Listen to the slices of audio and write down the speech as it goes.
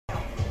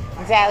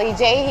Dally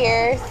J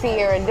here,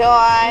 Sierra Dawn.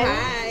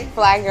 Hi.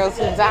 Fly Girls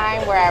Who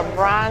Dine. We're at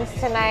Bronze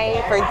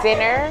tonight for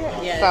dinner.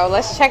 Yes. So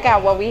let's check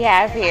out what we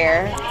have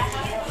here.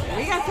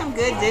 We got some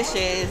good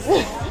dishes.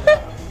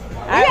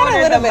 I got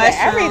a little bit of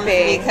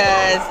everything.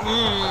 Because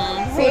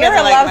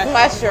Sierra loves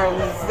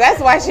mushrooms. That's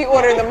why she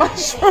ordered the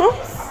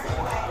mushrooms.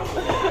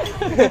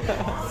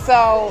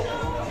 So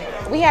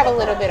we have a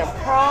little bit of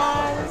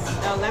prawns.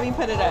 Oh, let me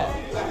put it up.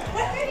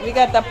 We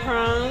got the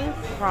prawns.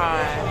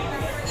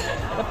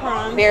 The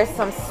prawns. There's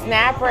some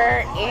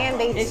snapper, and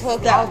they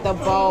took out the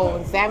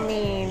bones. That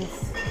means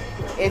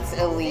it's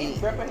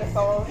elite.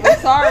 I'm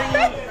sorry.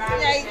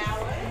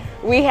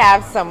 Yikes. We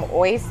have some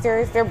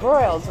oysters. They're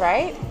broiled,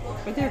 right?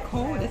 But they're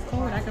cold. It's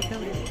cold. I can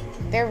feel it.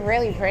 They're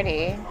really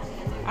pretty.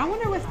 I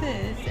wonder what's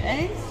this?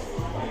 Eggs?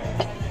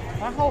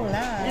 I hope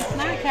not. It's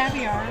not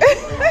caviar.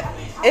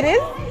 It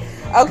is?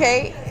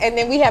 Okay. And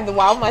then we have the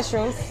wild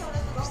mushrooms.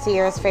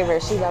 Sierra's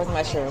favorite. She loves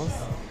mushrooms.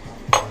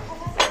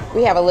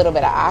 We have a little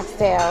bit of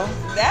oxtail.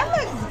 That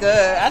looks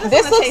good. I just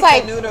this looks taste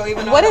like the noodle,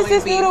 even though what I is don't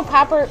this eat beef. noodle?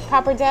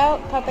 Pappardelle?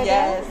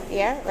 Yes.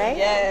 Yeah, right?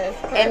 Yes.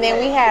 And then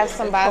we have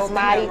some It's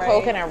basmati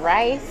coconut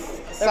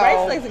rice. The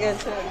rice looks good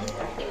too.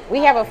 We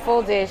have a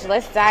full dish.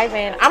 Let's dive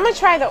in. I'm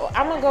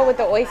gonna go with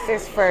the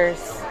oysters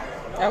first.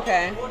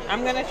 Okay.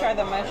 I'm gonna try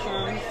the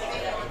mushrooms.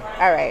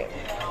 All right.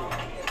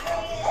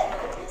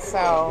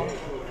 So.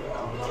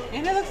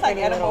 And it looks like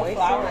edible oyster.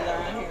 flowers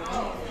around here.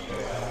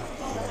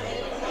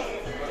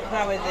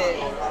 How is it?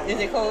 Is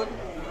it cold?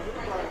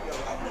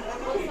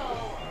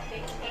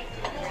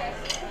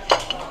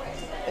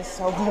 It's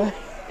so good.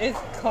 It's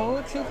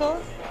cold? Too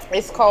cold?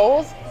 It's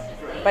cold,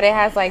 but it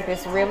has like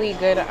this really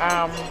good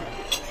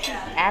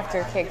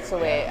after kick to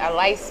it. A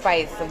light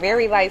spice, a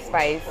very light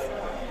spice.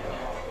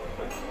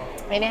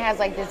 And it has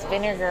like this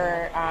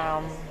vinegar, I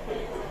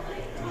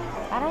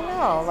don't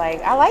know,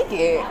 like I like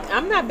it.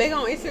 I'm not big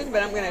on oysters,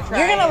 but I'm gonna try.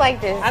 You're gonna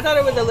like this. I thought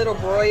it was a little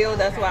broiled,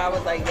 that's why I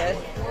was like, yes.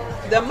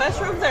 The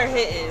mushrooms are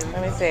hitting.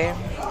 Let me see.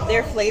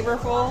 They're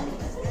flavorful.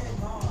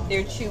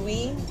 They're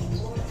chewy.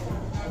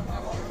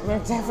 They're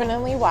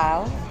definitely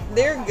wild.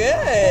 They're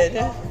good.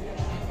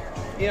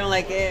 You don't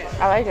like it?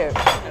 I like it.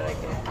 I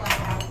like it.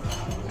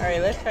 All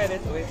right, let's try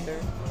this oyster.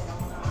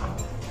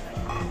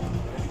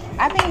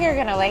 I think you're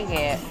gonna like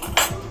it.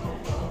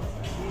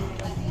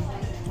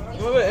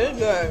 Well, it is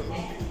good.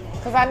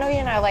 Cause I know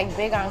you're not like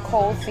big on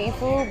cold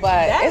seafood,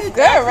 but it's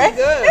good, right?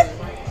 Good.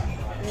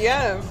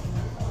 Yeah.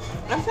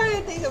 I'm trying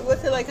to think of what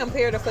to like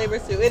compare the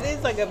flavors to. It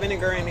is like a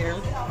vinegar in here.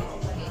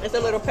 It's a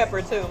little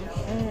pepper too.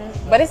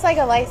 Mm-hmm. But it's like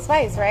a light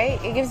spice, right?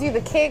 It gives you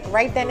the kick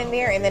right then and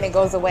there, and then it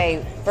goes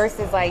away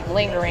versus like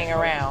lingering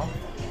around.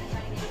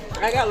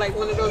 I got like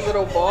one of those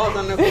little balls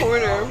on the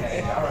corner.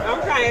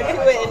 I'm trying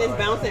to it and it's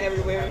bouncing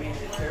everywhere.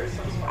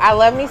 I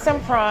love me some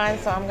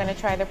prawns, so I'm gonna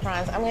try the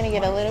prawns. I'm gonna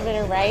get a little bit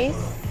of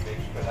rice.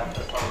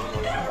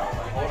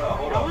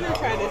 I want to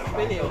try the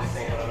spinach.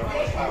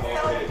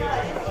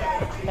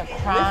 The Let's see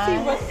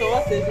prawns. what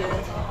sauce is in.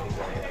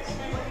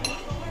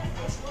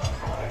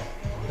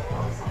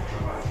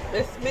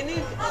 The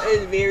spinach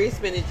is very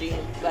spinachy.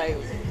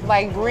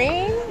 Like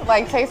green?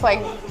 Like tastes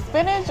like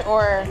spinach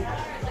or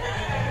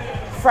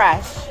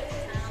fresh?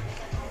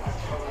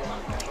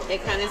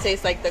 It kind of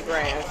tastes like the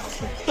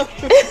grass.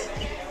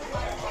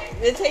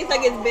 It tastes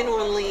like it's been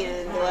on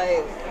land.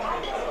 Like,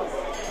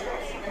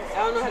 I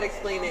don't know how to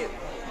explain it.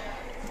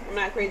 I'm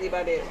not crazy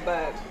about it,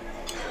 but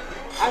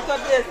I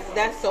thought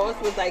that sauce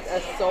was like a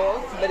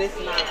sauce, but it's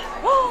not.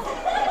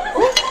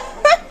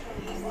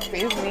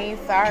 Excuse me,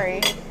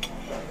 sorry.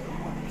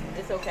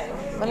 It's okay.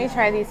 Let me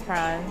try these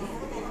prawns.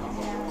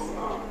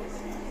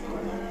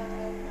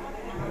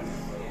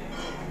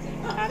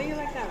 How do you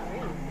like that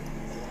rice?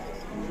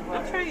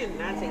 I'm trying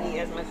not to eat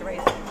as much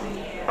rice.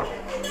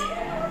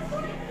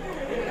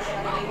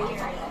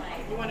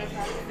 You want to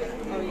try?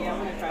 Oh yeah, I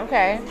want to try.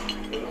 Okay.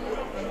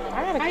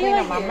 I gotta clean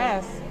up my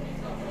mess.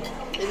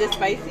 Is it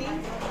spicy?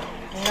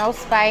 No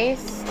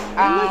spice. It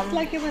looks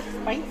like it was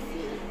spicy.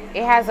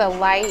 It has a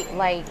light,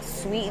 like,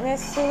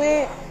 sweetness to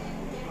it.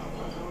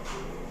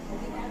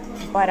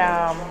 But,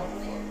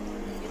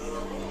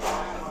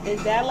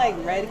 Is that like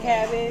red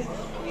cabbage?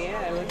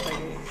 Yeah, it looks like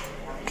it.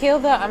 peel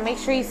the, make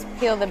sure you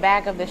peel the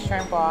back of the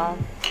shrimp off.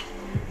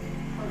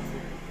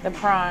 The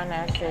prawn,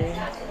 actually.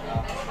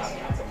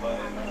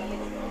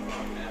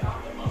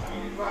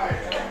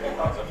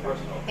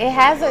 It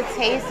has a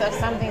taste of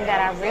something that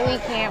I really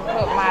can't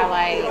put my,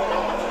 like...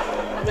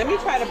 Let me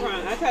try the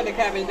prawn. I tried the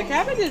cabbage. The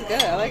cabbage is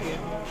good. I like it.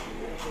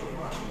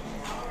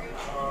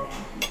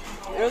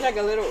 It was like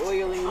a little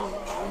oily,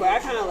 but I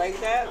kind of like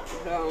that.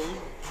 So,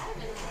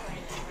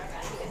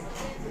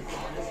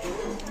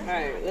 all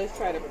right, let's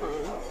try the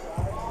prawn.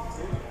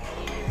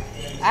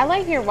 I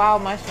like your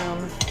wild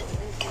mushrooms.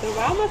 The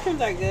wild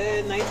mushrooms are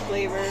good, nice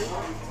flavor.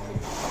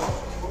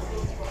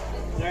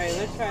 All right,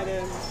 let's try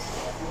the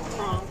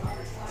prawn.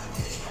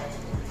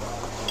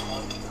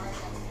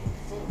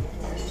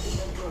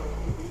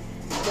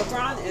 The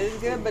prawn is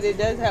good, but it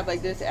does have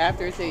like this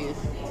aftertaste.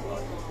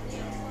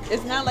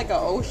 It's not like an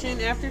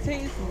ocean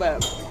aftertaste,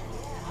 but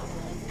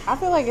I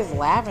feel like it's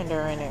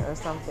lavender in it or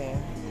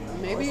something.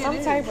 Maybe or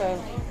some type of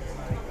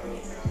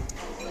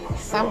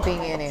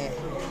something in it.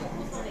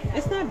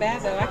 It's not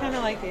bad though. I kind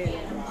of like it.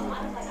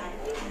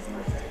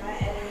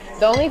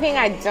 The only thing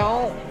I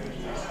don't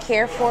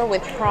care for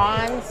with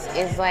prawns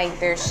is like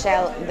the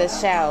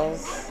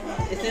shells.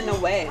 It's in the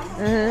way.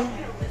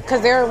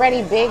 Because they're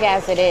already big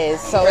as it is.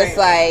 So it's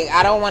like,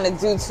 I don't want to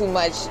do too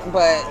much,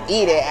 but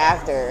eat it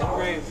after.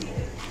 Right.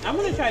 I'm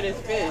going to try this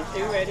fish.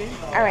 You ready?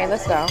 All right,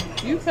 let's go.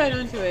 You cut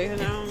into it.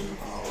 Cause I don't...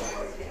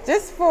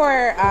 Just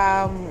for,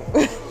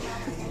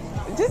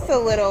 just a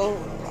little,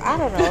 I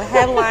don't know,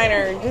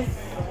 headliner,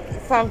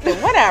 just something,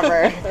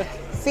 whatever.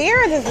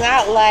 Sierra does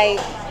not like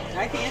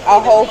a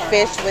whole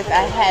fish with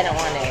a head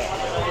on it.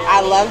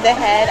 I love the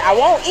head. I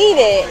won't eat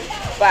it,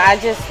 but I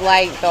just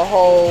like the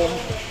whole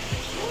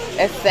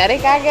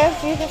aesthetic, I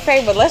guess you could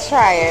say. But let's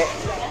try it.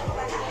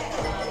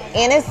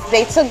 And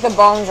they took the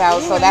bones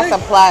out, so that's a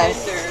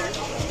plus.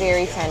 Tender.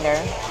 Very tender.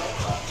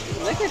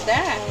 Look at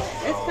that.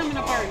 It's coming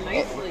apart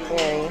nicely.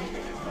 Very.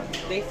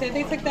 They said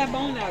they took that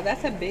bone out.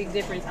 That's a big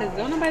difference because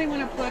don't nobody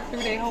want to pluck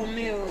through their whole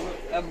meal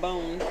of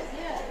bones.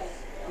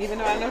 Even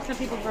though I know some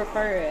people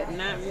prefer it,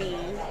 not me.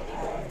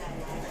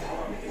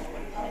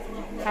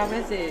 How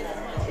is it?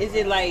 Is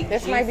it like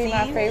this juicy? Might be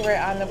my favorite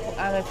on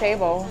the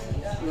table.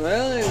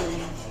 Really?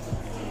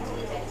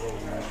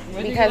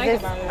 Because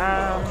it's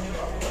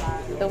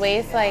the way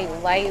it's like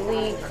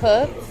lightly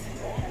cooked.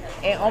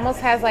 It almost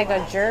has like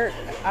a jerk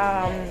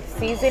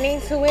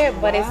seasoning to it,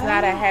 but it's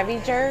not a heavy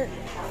jerk.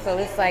 So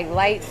it's like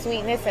light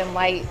sweetness and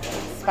light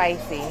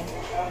spicy.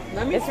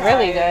 It's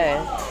really good.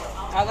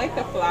 I like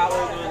the flowers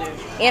on it.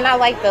 And I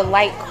like the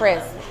light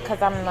crisp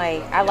because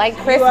I like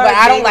crisp, but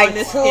I don't like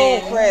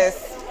too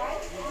crisp.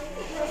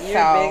 You're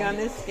big on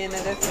the skin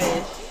of the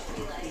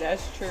fish.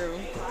 That's true.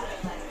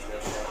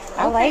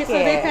 I like so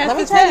it. Let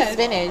me try the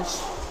spinach.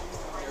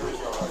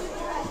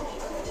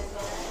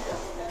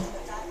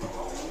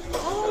 I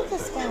like the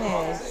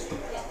spinach.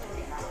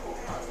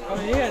 Oh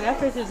yeah, that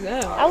fish is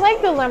good. I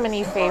like the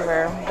lemony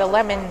flavor. The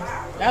lemon.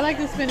 I like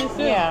the spinach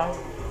too. Yeah.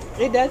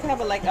 It does have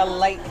a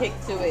light kick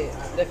to it,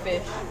 the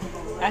fish.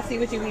 I see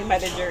what you mean by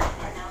the jerk.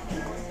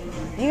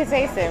 You can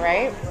taste it,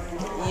 right?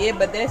 Yeah,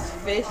 but this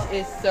fish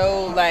is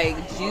so like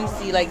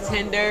juicy, like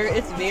tender.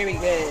 It's very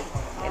good.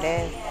 It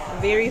is.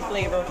 Very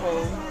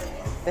flavorful.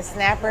 The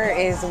snapper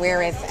is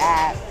where it's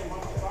at.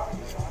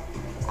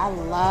 I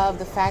love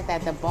the fact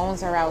that the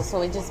bones are out,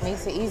 so it just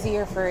makes it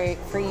easier for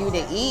you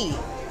to eat.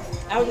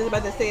 I was just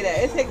about to say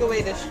that. It takes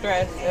away the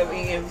stress of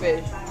eating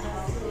fish.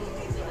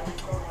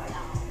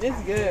 It's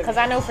good. Because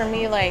I know for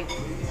me, like,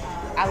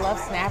 I love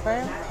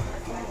snapper,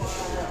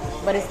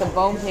 but it's the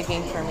bone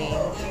picking for me.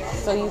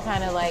 So you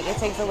kind of like, it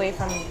takes away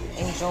from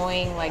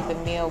enjoying like the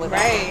meal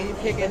without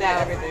picking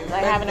out everything.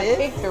 Like having to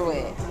pick through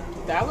it.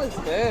 That was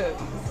good.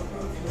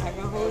 I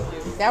can hold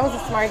you. That was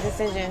a smart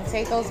decision.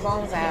 Take those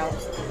bones out.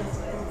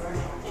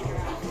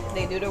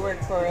 They do the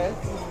work for us.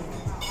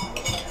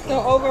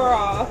 So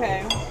overall,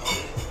 okay.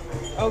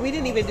 Oh, we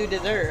didn't even do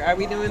dessert. Are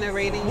we doing a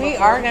rating? We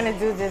are going to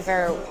do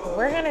dessert.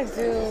 We're going to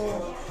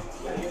do...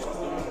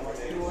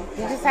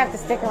 You just have to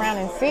stick around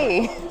and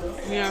see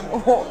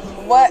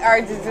what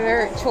our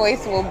dessert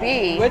choice will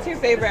be. What's your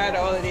favorite out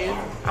of all of these?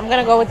 I'm going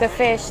to go with the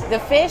fish. The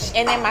fish,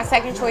 and then my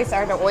second choice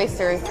are the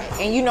oysters.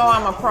 And you know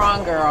I'm a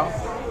prawn girl.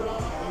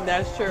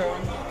 That's true.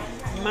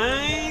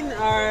 Mine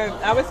are,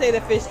 I would say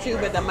the fish too,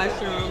 but the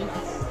mushrooms.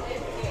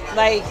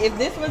 Like, if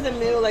this was a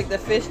meal, like the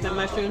fish, the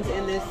mushrooms,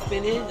 and the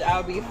spinach,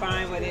 I'll be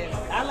fine with it.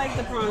 I like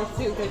the prawns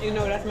too, because you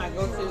know that's my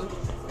go-to.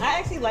 I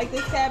actually like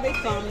this cabbage,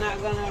 so I'm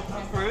not gonna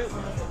front.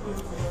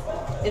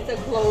 It's a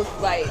close,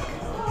 like,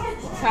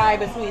 tie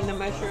between the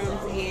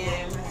mushrooms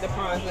and the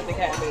prawns with the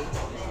cabbage.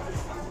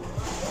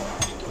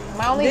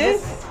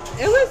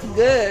 It was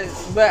good,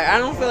 but I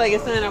don't feel like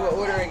it's something I would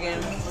order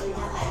again.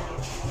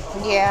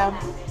 Yeah.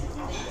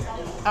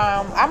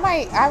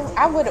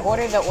 I would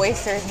order the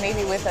oysters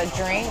maybe with a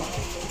drink.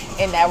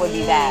 And that would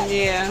be that.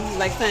 Yeah,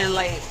 like something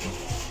light.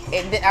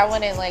 I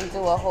wouldn't like do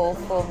a whole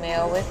full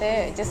meal with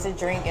it. Just a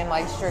drink and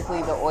like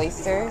strictly the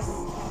oysters.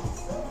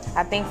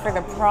 I think for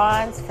the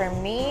prawns, for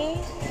me,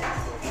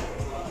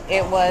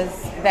 it was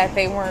that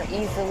they weren't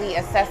easily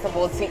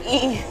accessible to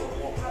eat.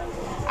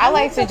 I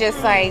like to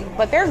just like,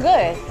 but they're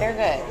good. They're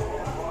good.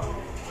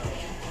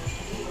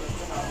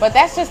 But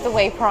that's just the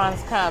way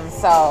prawns come,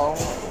 so.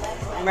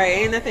 Right,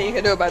 ain't nothing you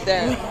can do about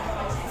that.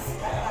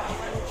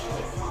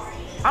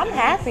 I'm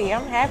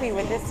happy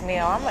with this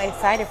meal. I'm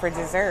excited for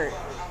dessert.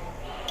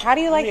 How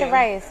do you like the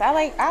rice?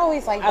 I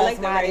always like basmati. I like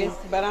the rice,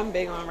 but I'm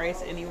big on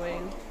rice anyway.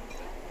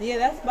 Yeah,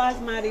 that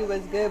basmati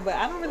was good, but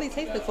I don't really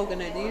taste the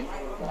coconut, do you?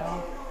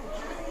 No.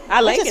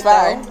 I like it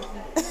though.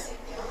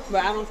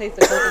 But I don't taste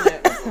the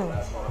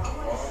coconut.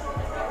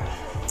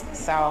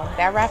 So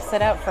that wraps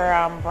it up for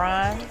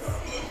Bronze.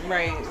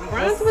 Right.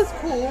 Bronze was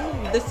cool.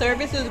 The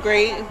service was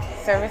great.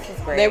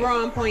 They were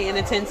on point and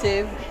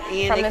attentive.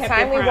 And from the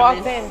time we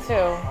walked in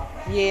too.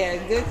 Yeah,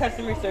 good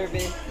customer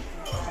service.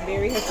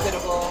 Very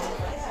hospitable.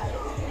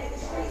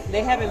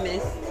 They haven't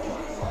missed.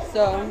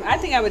 So I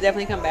think I would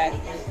definitely come back.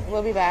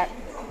 We'll be back.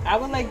 I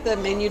would like the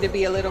menu to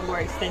be a little more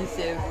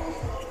extensive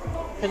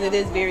because it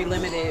is very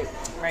limited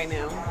right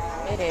now.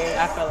 It is.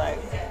 I feel like.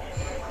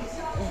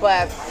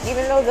 But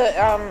even though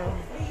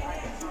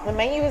the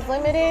menu is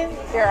limited,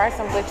 there are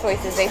some good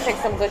choices. They pick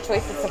some good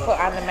choices to put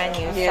on the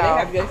menu. Yeah, so they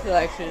have good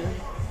selection.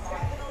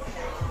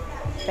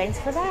 Thanks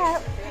for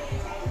that.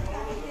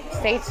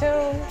 Stay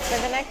tuned for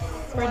the next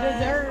For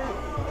dessert,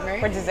 right?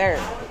 For dessert.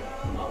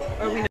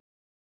 Or we